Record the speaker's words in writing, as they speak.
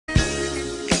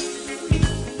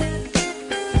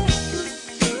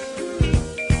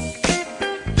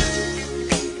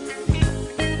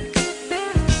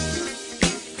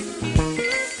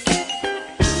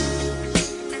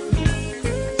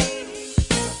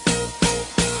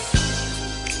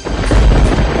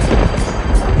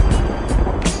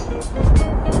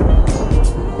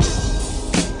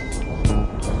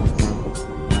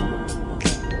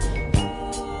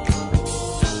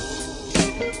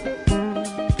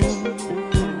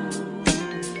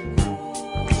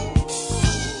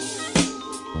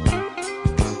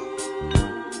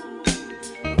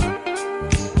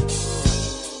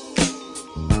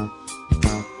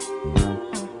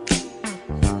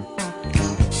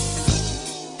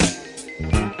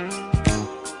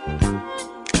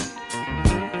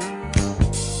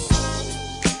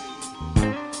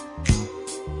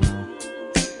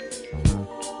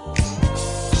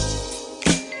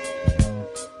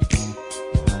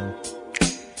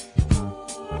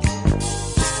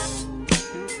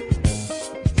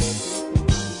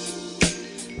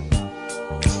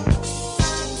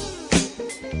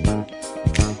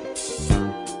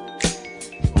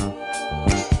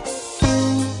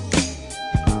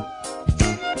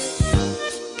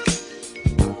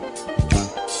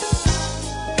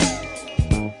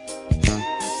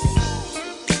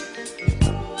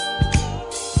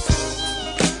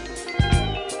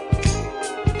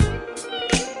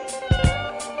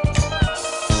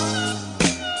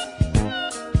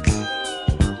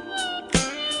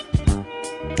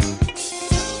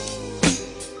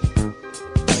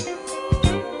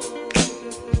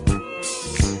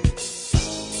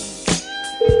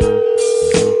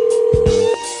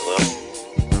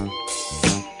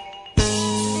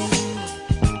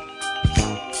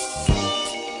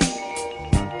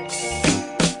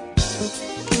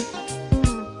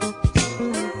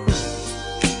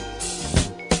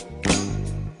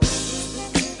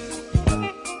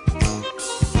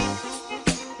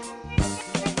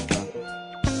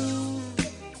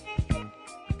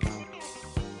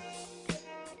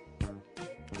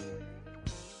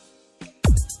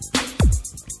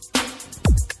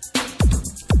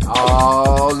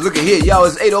Oh, look at here, y'all.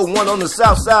 It's 8:01 on the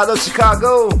south side of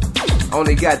Chicago.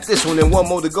 Only got this one and one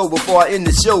more to go before I end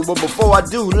the show. But before I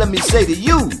do, let me say to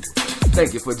you,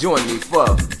 thank you for joining me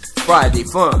for Friday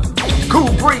Fun.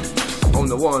 Cool Breeze on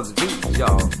the ones and twos,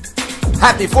 y'all.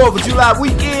 Happy 4th of July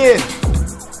weekend.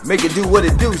 Make it do what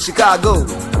it do, Chicago.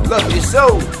 Love you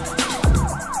so.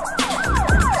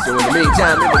 So in the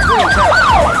meantime, in between time,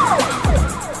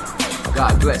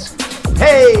 God bless you.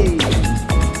 Hey!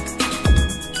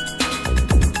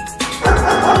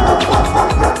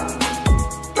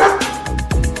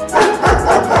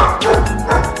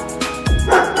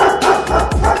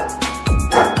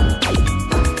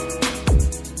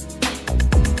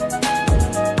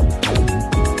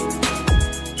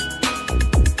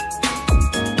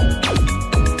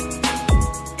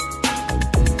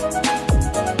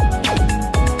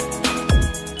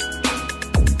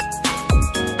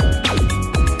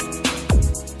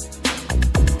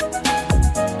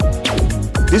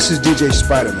 This is DJ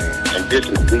Spider-Man. And this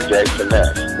is DJ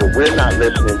Finesse. But we're not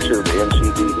listening to the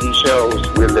MCDD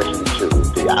shows. We're listening to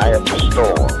The Eye of the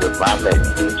Storm with my mate,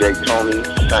 DJ Tony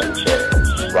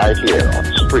Sanchez, right here on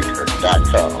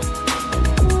Spreaker.com.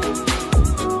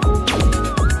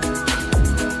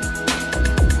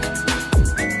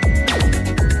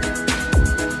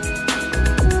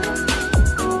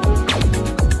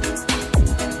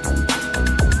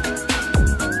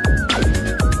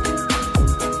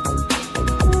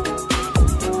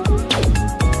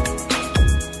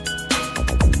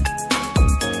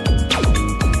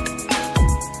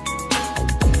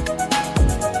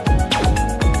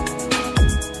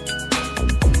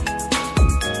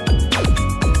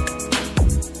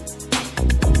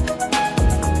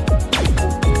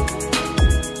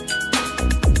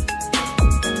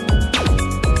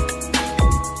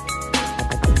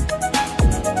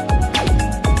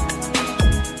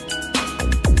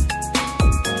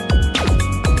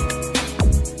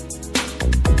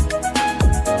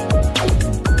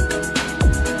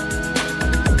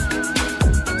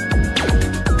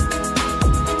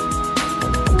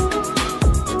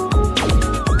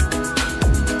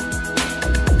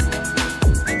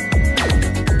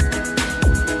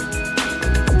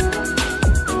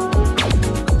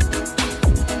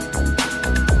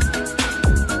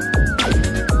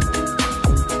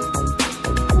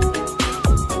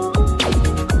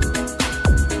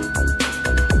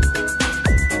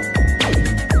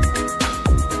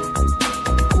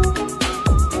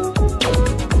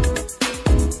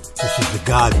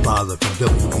 Godfather from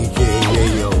WEJA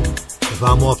Radio. If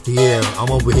I'm off the air,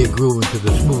 I'm over here grooving to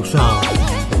the smooth sound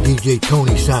of DJ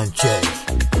Tony Sanchez.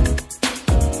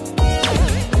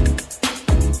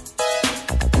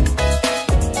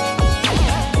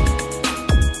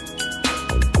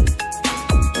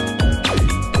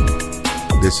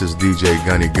 This is DJ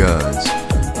Gunny Guns.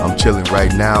 I'm chilling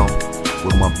right now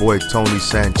with my boy Tony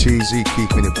Sanchez,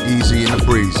 keeping it easy and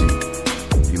breezy.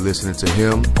 You listening to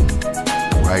him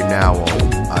right now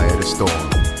on Eye of the Storm.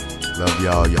 Love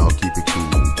y'all. Y'all keep it cool.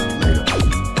 Later.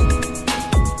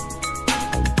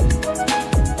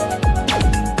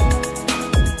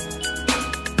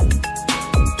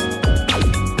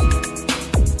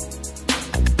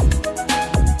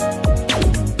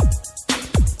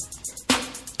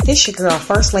 This your girl,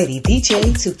 First Lady DJ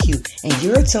 2Q, and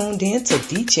you're tuned in to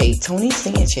DJ Tony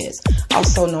Sanchez,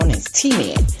 also known as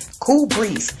T-Man, Cool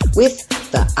Breeze, with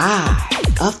The Eye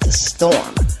of the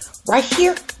Storm, right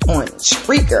here on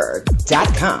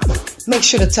Spreaker.com. Make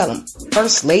sure to tell them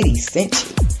First Lady sent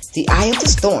you. The Eye of the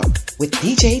Storm with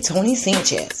DJ Tony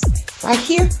Sanchez, right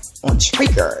here on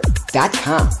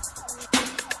Spreaker.com.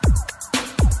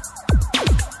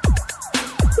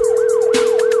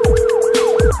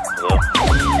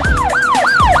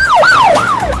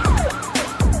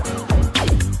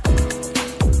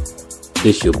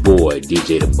 This your boy,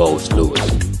 DJ The Boss Lewis,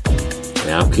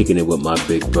 and I'm kicking it with my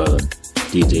big brother,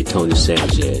 DJ Tony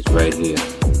Sanchez, right here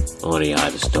on The Eye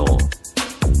of the Storm.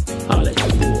 Holla at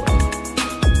your boy.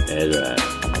 That's right.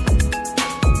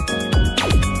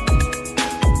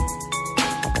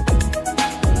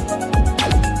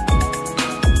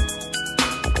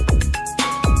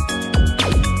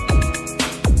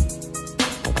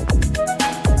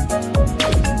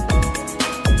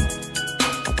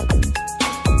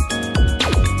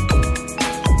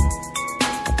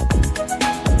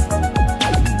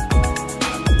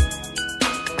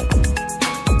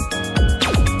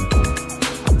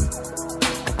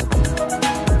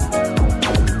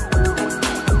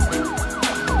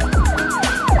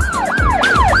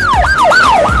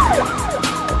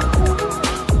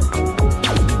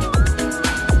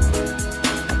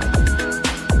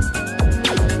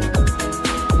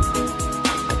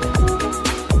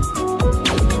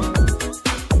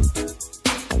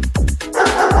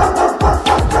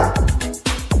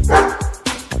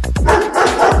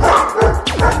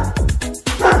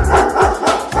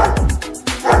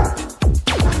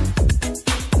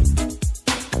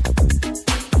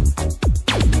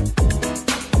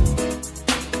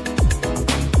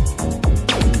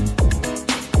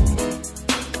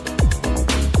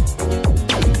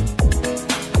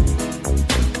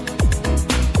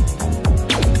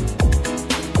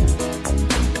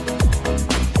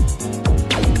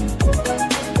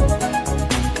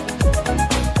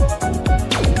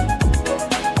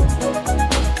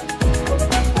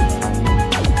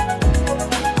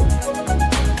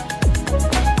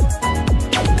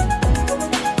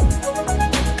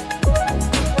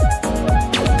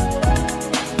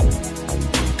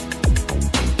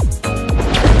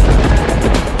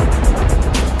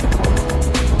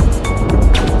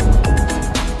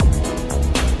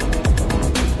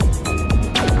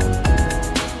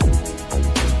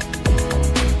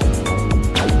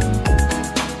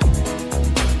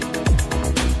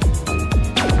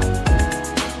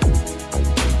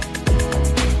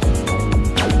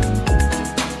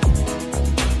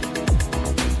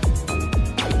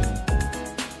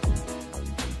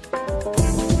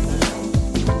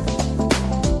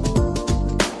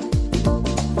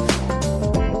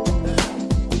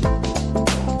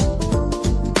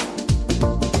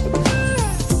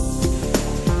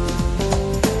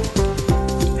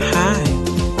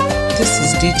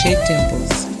 DJ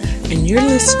Dimples, and you're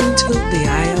listening to The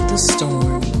Eye of the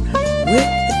Storm with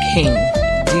the King,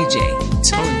 DJ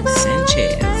Tony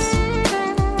Sanchez.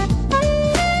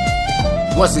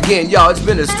 Once again, y'all, it's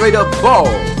been a straight up ball.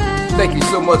 Thank you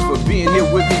so much for being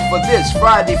here with me for this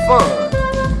Friday fun.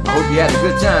 I hope you had a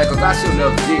good time, because I sure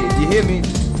enough did. You hear me?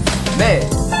 Man,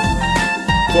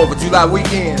 4th of July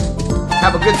weekend.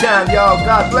 Have a good time, y'all.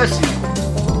 God bless you.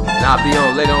 And I'll be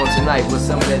on later on tonight with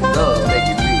some of that love make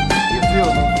you feel. You feel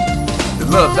me? The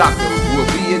Love Doctor will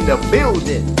be in the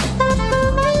building.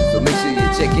 So make sure you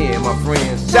check in, my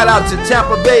friends. Shout out to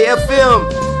Tampa Bay FM.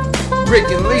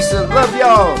 Rick and Lisa, love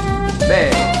y'all.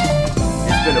 Man,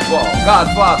 it's been a ball.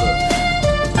 Godfather,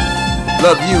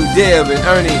 love you, Deb and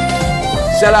Ernie.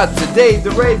 Shout out to Dave,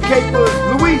 the Red Capers,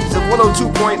 Louise of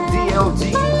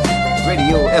 102.DLG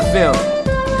Radio FM,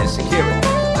 and Shakira.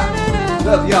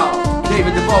 Love y'all.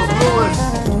 David the Boss Lewis,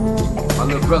 my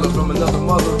little brother from another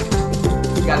mother.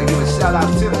 Gotta give a shout out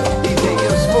to DJ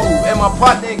M Smooth and my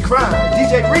partner in crime,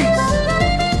 DJ Reese.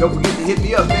 Don't forget to hit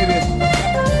me up, baby.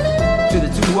 To the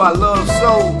two who I love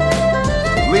so,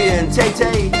 Leah and Tay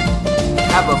Tay.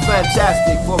 Have a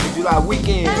fantastic 4th of July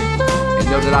weekend, and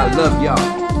know that I love y'all.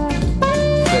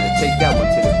 Better take that one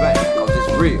to the bank, cause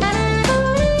it's real.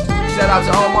 Shout out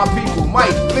to all my people,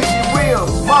 Mike, Missy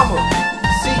Wills, Mama.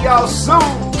 See y'all soon.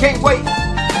 Can't wait.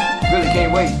 Really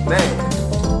can't wait, man.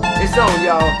 It's on,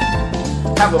 y'all.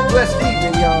 Have a blessed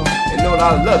evening, y'all, and know that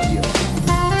I love you.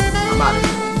 I'm out of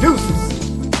here. Deuces.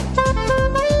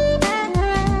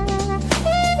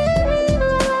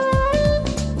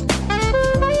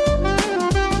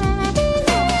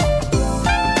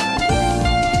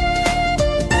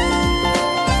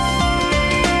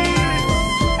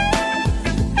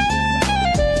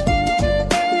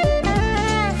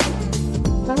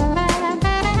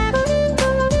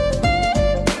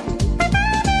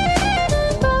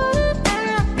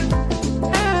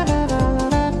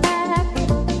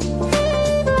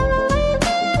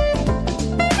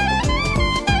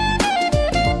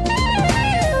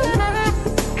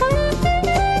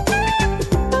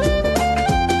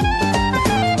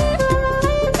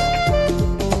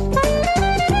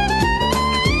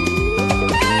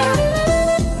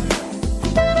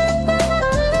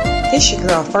 It's your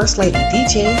girl, First Lady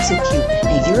DJ 2Q,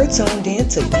 and you're tuned in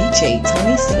to DJ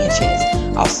Tony Sanchez,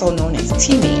 also known as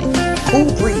T-Man, Cool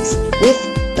Breeze, with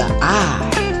The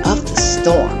Eye of the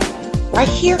Storm, right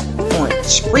here on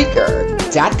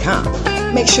Spreaker.com.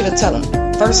 Make sure to tell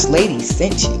them First Lady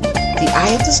sent you. The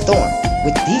Eye of the Storm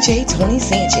with DJ Tony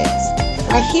Sanchez,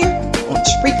 right here on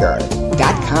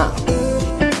Spreaker.com.